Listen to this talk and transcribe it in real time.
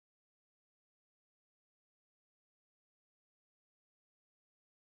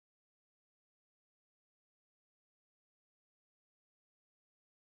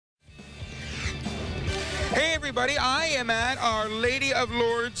everybody. I am at Our Lady of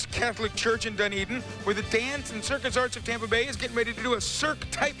Lourdes Catholic Church in Dunedin, where the Dance and Circus Arts of Tampa Bay is getting ready to do a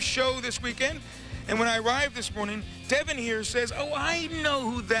cirque-type show this weekend. And when I arrived this morning, Devin here says, oh, I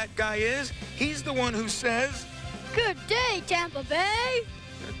know who that guy is. He's the one who says, "Good day, Tampa Bay."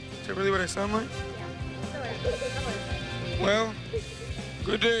 Is that really what I sound like? Yeah. Well,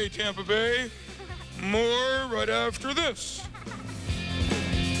 good day, Tampa Bay. More right after this.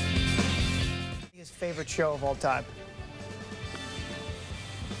 His favorite show of all time.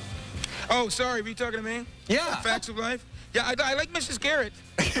 Oh, sorry, were you talking to me? Yeah. Facts of Life? Yeah, I like Mrs. Garrett.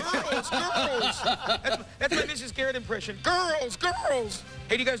 Girls, girls. That's my Mrs. Garrett impression. Girls, girls.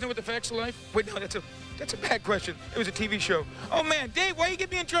 Hey, do you guys know what the Facts of Life? Wait, no, that's a bad question. It was a TV show. Oh, man, Dave, why you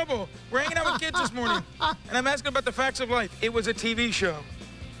get me in trouble? We're hanging out with kids this morning, and I'm asking about the Facts of Life. It was a TV show.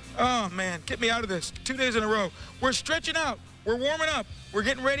 Oh, man, get me out of this. 2 days in a row. We're stretching out. We're warming up. We're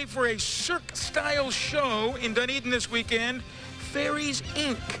getting ready for a cirque-style show in Dunedin this weekend, Fairies,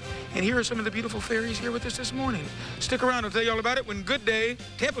 Inc. And here are some of the beautiful fairies here with us this morning. Stick around. I'll tell you all about it when Good Day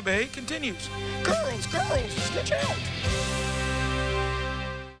Tampa Bay continues. Girls, girls, stretch out.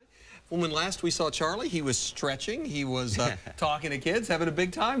 When last we saw Charlie, he was stretching. He was talking to kids, having a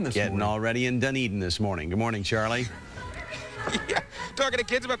big time this morning. Getting all ready in Dunedin this morning. Good morning, Charlie. Yeah, talking to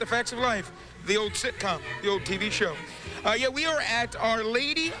kids about the Facts of Life, the old sitcom, the old TV show. Yeah, we are at Our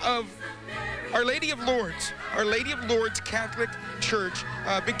Lady of Lourdes, Our Lady of Lourdes Catholic Church,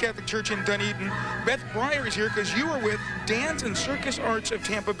 big Catholic church in Dunedin. Beth Brier is here because you are with Dance and Circus Arts of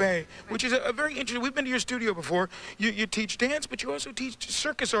Tampa Bay, which is a very interesting. We've been to your studio before. You teach dance, but you also teach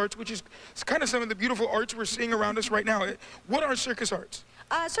circus arts, which is kind of some of the beautiful arts we're seeing around us right now. What are circus arts?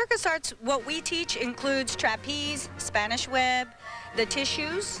 Circus arts, what we teach includes trapeze, Spanish web, the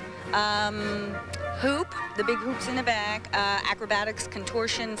tissues, hoop, the big hoops in the back, acrobatics,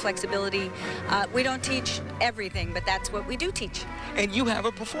 contortion, flexibility. We don't teach everything, but that's what we do teach. And you have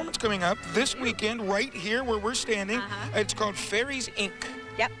a performance coming up this weekend right here where we're standing. It's called Fairies, Inc.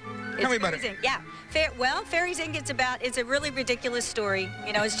 Yep. Tell me about it. Inc. Yeah. Well, Fairies Inc. It's a really ridiculous story.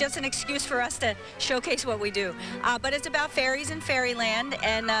 You know, it's just an excuse for us to showcase what we do. But it's about fairies in fairyland,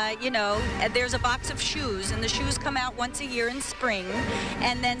 and you know, there's a box of shoes, and the shoes come out once a year in spring,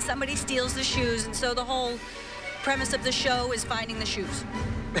 and then somebody steals the shoes, and so the whole premise of the show is finding the shoes.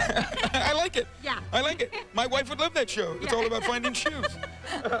 I like it. Yeah. I like it. My wife would love that show. It's all about finding shoes.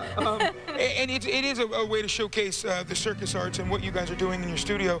 And it is a way to showcase the circus arts and what you guys are doing in your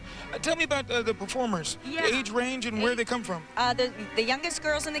studio. Tell me about the performers, age range, and where they come from. The youngest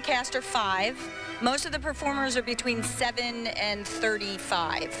girls in the cast are 5. Most of the performers are between 7 and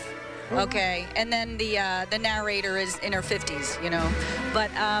 35. Okay, and then the narrator is in her 50s, you know.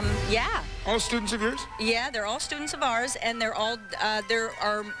 But yeah. All students of yours? Yeah, they're all students of ours, and they're all there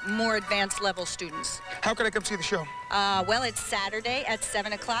are more advanced level students. How can I come see the show? Well, it's Saturday at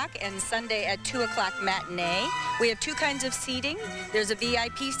 7 o'clock and Sunday at 2 o'clock matinee. We have 2 kinds of seating. There's a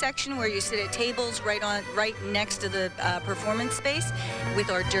VIP section where you sit at tables right next to the performance space with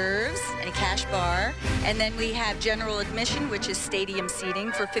hors d'oeuvres and a cash bar. And then we have general admission, which is stadium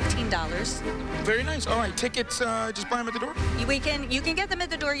seating for $15. Very nice. All right, tickets, just buy them at the door? You can get them at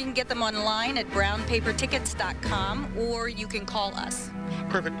the door. You can get them online at brownpapertickets.com, or you can call us.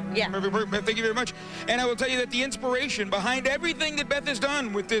 Perfect. Yeah. Perfect. Thank you very much. And I will tell you that the inspiration behind everything that Beth has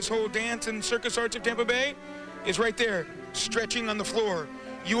done with this whole Dance and Circus Arts of Tampa Bay is right there, stretching on the floor.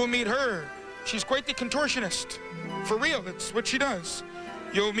 You will meet her. She's quite the contortionist. For real, that's what she does.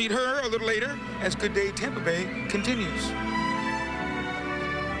 You'll meet her a little later as Good Day Tampa Bay continues.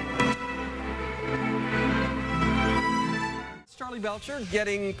 Charlie Belcher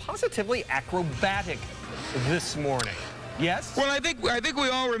getting positively acrobatic this morning. Yes? Well, I think we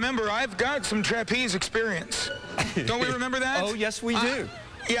all remember I've got some trapeze experience. Don't we remember that? Oh, yes, we do.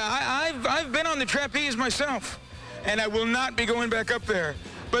 Yeah, I've been on the trapeze myself, and I will not be going back up there.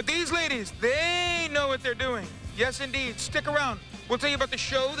 But these ladies, they know what they're doing. Yes, indeed. Stick around. We'll tell you about the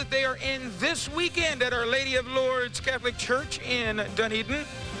show that they are in this weekend at Our Lady of Lourdes Catholic Church in Dunedin.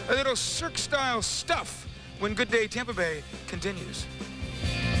 A little cirque-style stuff when Good Day Tampa Bay continues.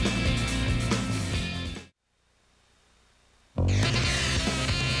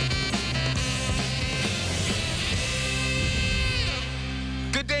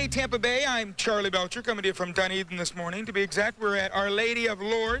 Good day, Tampa Bay. I'm Charlie Belcher, coming to you from Dunedin this morning. To be exact, we're at Our Lady of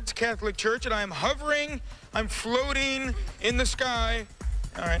Lourdes Catholic Church, and I'm hovering, I'm floating in the sky.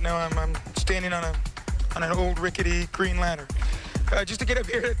 All right, now I'm standing on an old rickety green ladder. Just to get up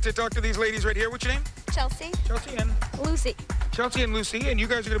here to talk to these ladies right here. What's your name? Chelsea. Chelsea and? Lucy. Chelsea and Lucy, and you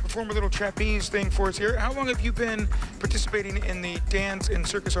guys are going to perform a little trapeze thing for us here. How long have you been participating in the Dance and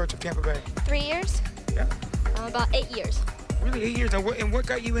Circus Arts of Tampa Bay? 3 years. Yeah. About 8 years. Really, 8 years. And what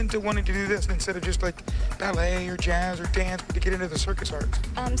got you into wanting to do this instead of just like ballet or jazz or dance to get into the circus arts?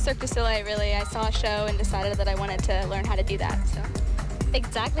 Cirque du Soleil, really. I saw a show and decided that I wanted to learn how to do that. So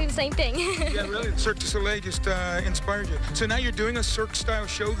exactly the same thing. Yeah, really. Cirque du Soleil just inspired you. So now you're doing a cirque-style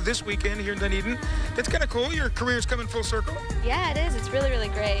show this weekend here in Dunedin. That's kind of cool. Your career's coming full circle. Yeah, it is. It's really, really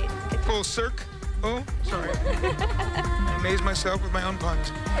great. Full cirque. Oh, sorry. I amaze myself with my own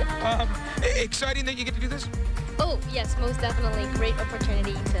puns. Exciting that you get to do this? Oh, yes, most definitely. Great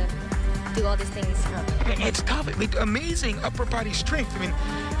opportunity to do all these things. It's tough. I mean, amazing upper body strength. I mean,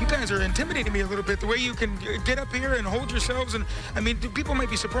 you guys are intimidating me a little bit. The way you can get up here and hold yourselves. And, I mean, people might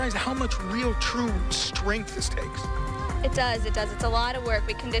be surprised how much real, true strength this takes. It does. It does. It's a lot of work.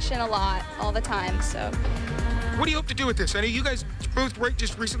 We condition a lot all the time, so. What do you hope to do with this? I know you guys both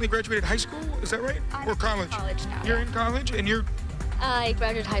just recently graduated high school. Is that right? Or college? College now. You're in college, and you're... I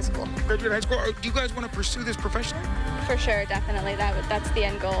graduated high school. Graduated high school. Do you guys want to pursue this professionally? For sure, definitely. That's the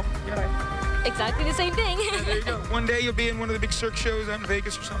end goal. Yeah. Exactly the same thing. Yeah, there you go. One day you'll be in one of the big cirque shows out in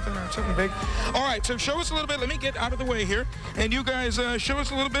Vegas or something big. All right, so show us a little bit. Let me get out of the way here. And you guys show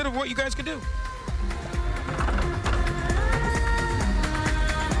us a little bit of what you guys can do.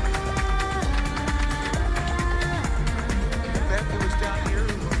 That was down here.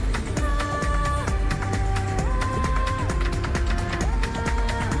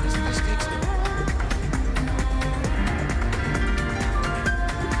 This takes it.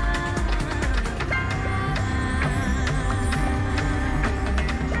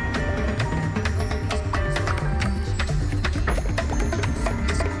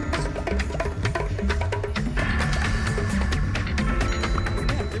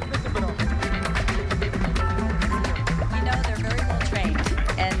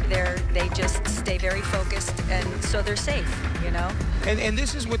 Just stay very focused, and so they're safe, you know. And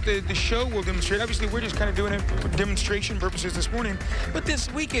this is what the show will demonstrate. Obviously, we're just kind of doing it for demonstration purposes this morning. But this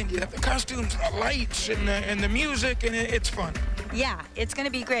weekend, you have the costumes, the lights, and the music, and it's fun. Yeah, it's going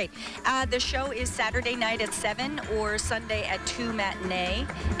to be great. The show is Saturday night at 7 or Sunday at 2 matinee,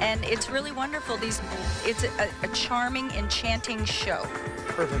 and it's really wonderful. It's a charming, enchanting show.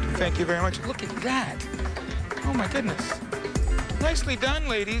 Perfect. Thank you very much. Look at that. Oh, my goodness. Nicely done,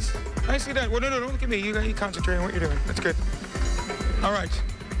 ladies. Nicely done. Well, no, don't look at me. You concentrate on what you're doing. That's good. All right.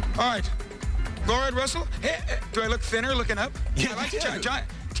 All right. Laura and Russell, hey, do I look thinner looking up? Yeah, I like John.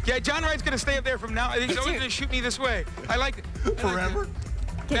 Yeah, John Wright's going to stay up there from now. He's always going to shoot me this way. I like it. Forever?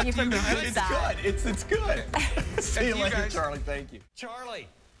 Get you from the It's good. It's good. See you later, guys. Charlie. Thank you. Charlie,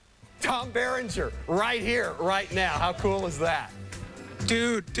 Tom Berenger, right here, right now. How cool is that?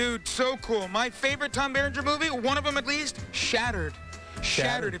 Dude, so cool. My favorite Tom Berenger movie, one of them at least, Shattered.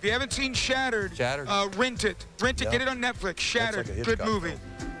 Shattered. If you haven't seen Shattered, rent it. Rent it. Get it on Netflix. Shattered. Like good movie.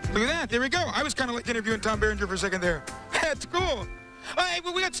 Look at that. There we go. I was kind of like interviewing Tom Berenger for a second there. That's cool. All right,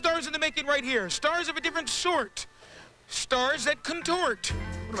 well, we got stars in the making right here. Stars of a different sort. Stars that contort.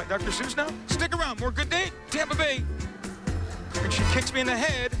 What am I, Dr. Seuss now? Stick around. More Good Day, Tampa Bay. And she kicks me in the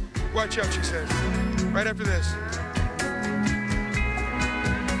head. Watch out, she says. Right after this.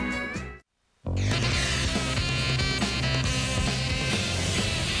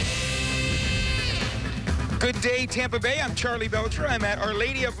 Good day, Tampa Bay. I'm Charlie Belcher. I'm at Our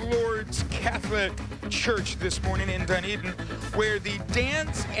Lady of Lourdes Catholic Church this morning in Dunedin, where the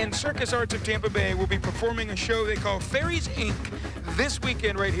dance and circus arts of Tampa Bay will be performing a show they call Fairies, Inc. this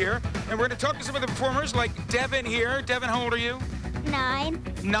weekend right here. And we're going to talk to some of the performers like Devin here. Devin, how old are you? 9.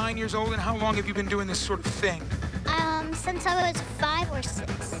 9 years old. And how long have you been doing this sort of thing? Since I was 5 or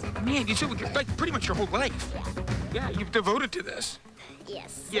 6. Man, you said like pretty much your whole life. Yeah, you've devoted to this.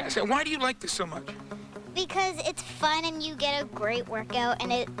 Yes. Yes. And why do you like this so much? Because it's fun and you get a great workout,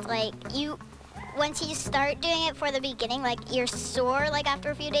 and it's like once you start doing it for the beginning, like you're sore like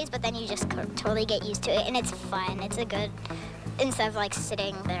after a few days, but then you just totally get used to it, and it's fun. It's a good, instead of like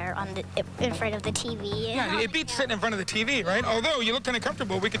sitting there in front of the TV. Yeah, it beats sitting in front of the TV, right? Although you look kind of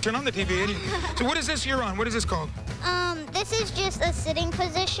comfortable, we could turn on the TV. So what is this you're on? What is this called? This is just a sitting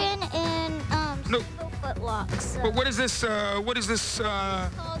position in single foot locks. So. But what is this? It's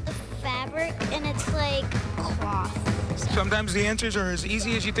called the fabric, and it's like cloth. So. Sometimes the answers are as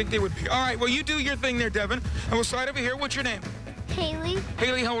easy as you think they would be. All right, well, you do your thing there, Devin, and we'll slide over here. What's your name? Haley.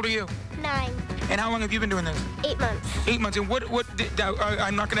 Haley, how old are you? 9. And how long have you been doing this? 8 months. 8 months. And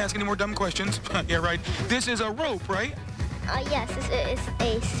I'm not going to ask any more dumb questions. Yeah, right. This is a rope, right? Yes, it's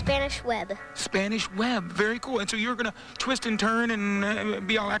a Spanish web. Spanish web. Very cool. And so you're going to twist and turn and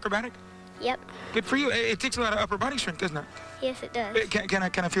be all acrobatic? Yep. Good for you. It takes a lot of upper body strength, doesn't it? Yes, it does. Can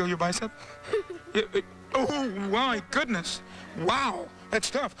I feel your bicep? Oh, my goodness. Wow. That's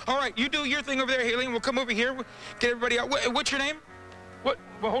tough. All right, you do your thing over there, Haley, and we'll come over here. Get everybody out. What's your name? What?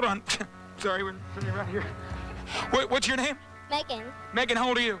 Well, hold on. Sorry, we're around here. What's your name? Megan. Megan, how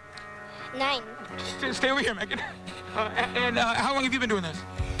old are you? 9. Stay over here, Megan. And how long have you been doing this?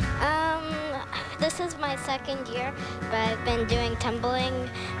 This is my 2nd year, but I've been doing tumbling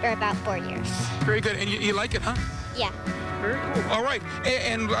for about 4 years. Very good. And you like it, huh? Yeah. Very cool. All right.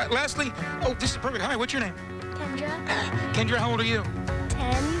 And lastly, oh, this is perfect. Hi, what's your name? Kendra. Kendra, how old are you?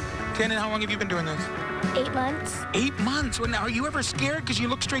 10. 10, and how long have you been doing this? 8 months. 8 months. Well, now, are you ever scared? Because you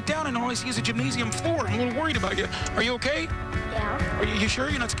look straight down and all I see is a gymnasium floor. I'm a little worried about you. Are you okay? Yeah. Are you sure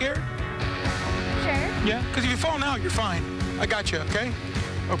you're not scared? Sure. Yeah? Because if you fall now, you're fine. I got you, okay?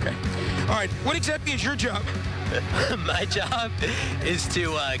 Okay. All right. What exactly is your job? My job is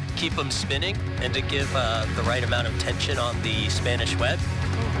to keep them spinning and to give the right amount of tension on the Spanish web.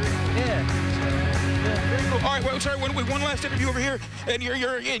 Yeah. Very cool. All right. Well, sorry. One last interview over here, and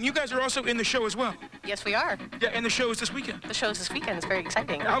you guys are also in the show as well. Yes, we are. Yeah, and the show is this weekend. The show's this weekend. It's very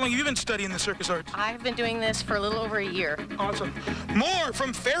exciting. How long have you been studying the circus arts? I've been doing this for a little over a year. Awesome. More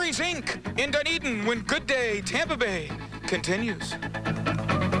from Fairies, Inc. in Dunedin when Good Day Tampa Bay continues.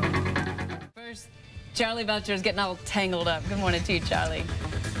 First, Charlie Belcher is getting all tangled up. Good morning to you, Charlie.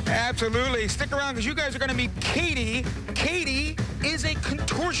 Absolutely. Stick around because you guys are going to meet Catie. Catie is a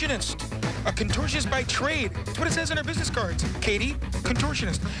contortionist. A contortionist by trade. That's what it says in her business cards. Catie,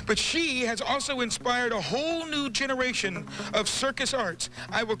 contortionist. But she has also inspired a whole new generation of circus arts.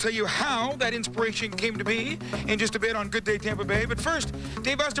 I will tell you how that inspiration came to be in just a bit on Good Day Tampa Bay. But first,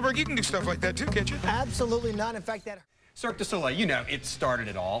 Dave Osterberg, you can do stuff like that too, can't you? Absolutely not. In fact, that... Cirque du Soleil, you know, it started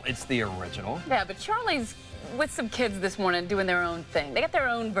it all. It's the original. Yeah, but Charlie's with some kids this morning doing their own thing. They got their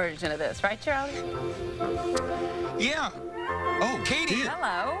own version of this, right, Charlie? Yeah. Oh, Catie.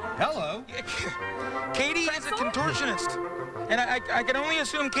 Hello. Hello. Catie is a contortionist. And I can only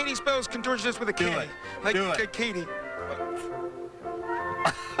assume Catie spells contortionist with a K. Do it. Like Do it. Catie.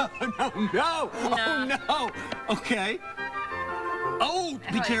 No. Oh, no. Okay. Oh,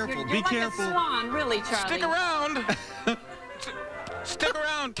 be careful. You're Be like careful. a swan, really, Charlie. Stick around. Stick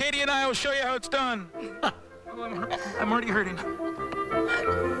around. Catie and I will show you how it's done. Oh, I'm already hurting.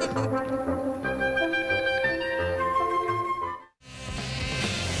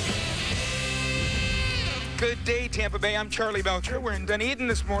 Good day, Tampa Bay. I'm Charlie Belcher. We're in Dunedin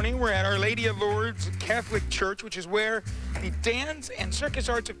this morning. We're at Our Lady of Lourdes Catholic Church, which is where the Dance and Circus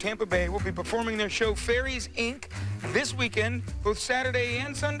Arts of Tampa Bay will be performing their show Fairies, Inc. this weekend, both Saturday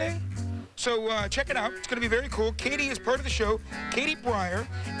and Sunday. So check it out. It's going to be very cool. Catie is part of the show, Catie Brier,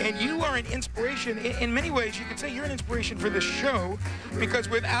 and you are an inspiration. In many ways, you could say you're an inspiration for this show because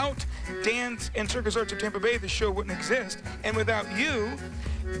without Dance and Circus Arts of Tampa Bay, the show wouldn't exist. And without you,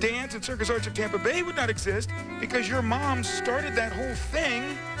 Dance and Circus Arts of Tampa Bay would not exist because your mom started that whole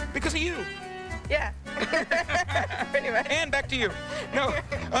thing because of you. Yeah. Pretty much. And back to you. No,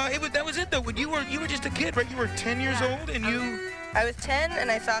 that was it though. When you were just a kid, right? You were 10 years old, and I was 10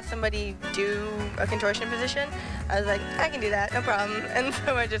 and I saw somebody do a contortion position. I was like, I can do that, no problem. And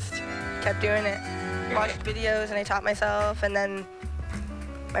so I just kept doing it. Watched videos and I taught myself, and then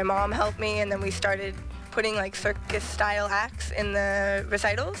my mom helped me, and then we started putting like circus-style acts in the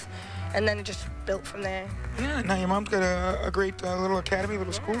recitals, and then it just built from there. Yeah, now your mom's got a great little academy,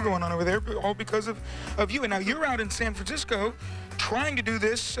 little school going on over there, all because of you. And now you're out in San Francisco trying to do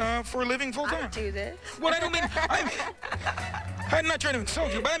this for a living full time. I do this. Well, I don't mean, I'm not trying to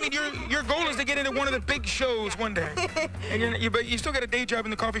insult you, but I mean your goal is to get into one of the big shows one day. And but you still got a day job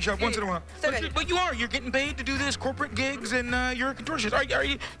in the coffee shop once in a while. But you're getting paid to do this, corporate gigs, and you're a contortionist. Are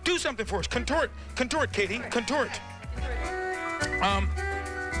you do something for us? Contort, Catie, contort.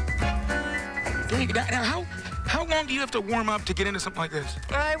 Now, how long do you have to warm up to get into something like this?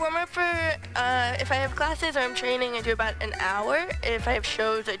 I warm up for, if I have classes or I'm training, I do about an hour. If I have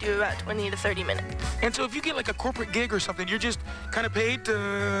shows, I do about 20 to 30 minutes. And so if you get like a corporate gig or something, you're just kind of paid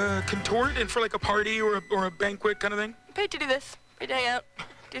to contort and for like a party or a banquet kind of thing? I'm paid to do this, paid to hang out,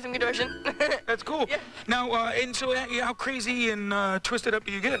 do some contortion. That's cool. Yeah. Now, and so how crazy and twisted up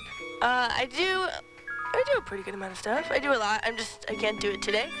do you get? I do a pretty good amount of stuff. I do a lot. I can't do it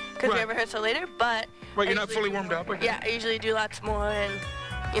today because we have rehearsal later, but... Right, you're not fully warmed up? Yeah, I usually do lots more and,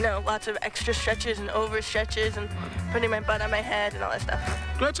 you know, lots of extra stretches and over stretches and putting my butt on my head and all that stuff.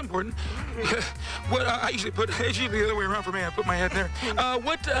 That's important. What it's usually the other way around for me. I put my head there. How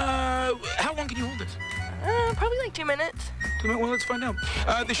long can you hold this? Probably like 2 minutes. 2 minutes? Well, let's find out.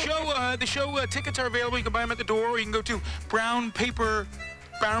 The show tickets are available. You can buy them at the door, or you can go to brownpaper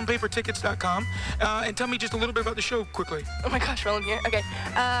brownpapertickets.com. And tell me just a little bit about the show quickly. Oh my gosh, while I'm here. Okay.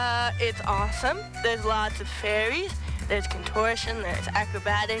 It's awesome. There's lots of fairies. There's contortion. There's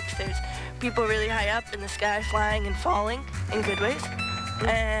acrobatics. There's people really high up in the sky flying and falling in good ways.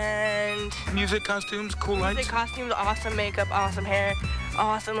 And music, costumes, cool lights. Music, costumes, awesome makeup, awesome hair,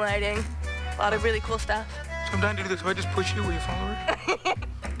 awesome lighting. A lot of really cool stuff. So I'm dying to do this. If I just push you, will you follow her?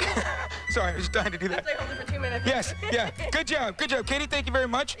 Sorry, I was dying to do that. I hold it for 2 minutes. Yes, yeah. Good job, good job. Catie, thank you very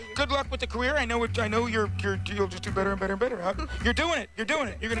much. Good luck with the career. I know you'll just do better and better and better. You're doing it. You're doing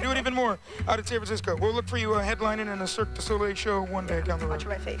it. You're going to do it even more out in San Francisco. We'll look for you headlining in a Cirque du Soleil show one day down the road. Watch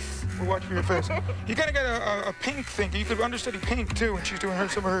my face. We'll watch for your face. You kind of got a pink thing. You could understudy Pink, too, when she's doing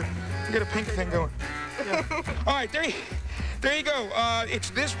some of her. You got a pink thing going. Yeah. All right, there you go. It's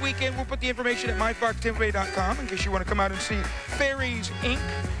this weekend. We'll put the information at myfoxtampabay.com in case you want to come out and see Fairies, Inc.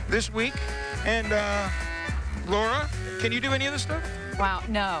 this week. And Laura, can you do any of this stuff? Wow,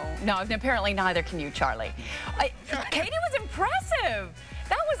 no, apparently neither can you, Charlie. Catie was impressive.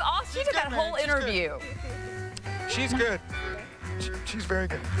 That was awesome. She did that whole interview. She's good. She's very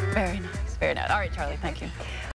good. Very nice, very nice. All right, Charlie, thank you.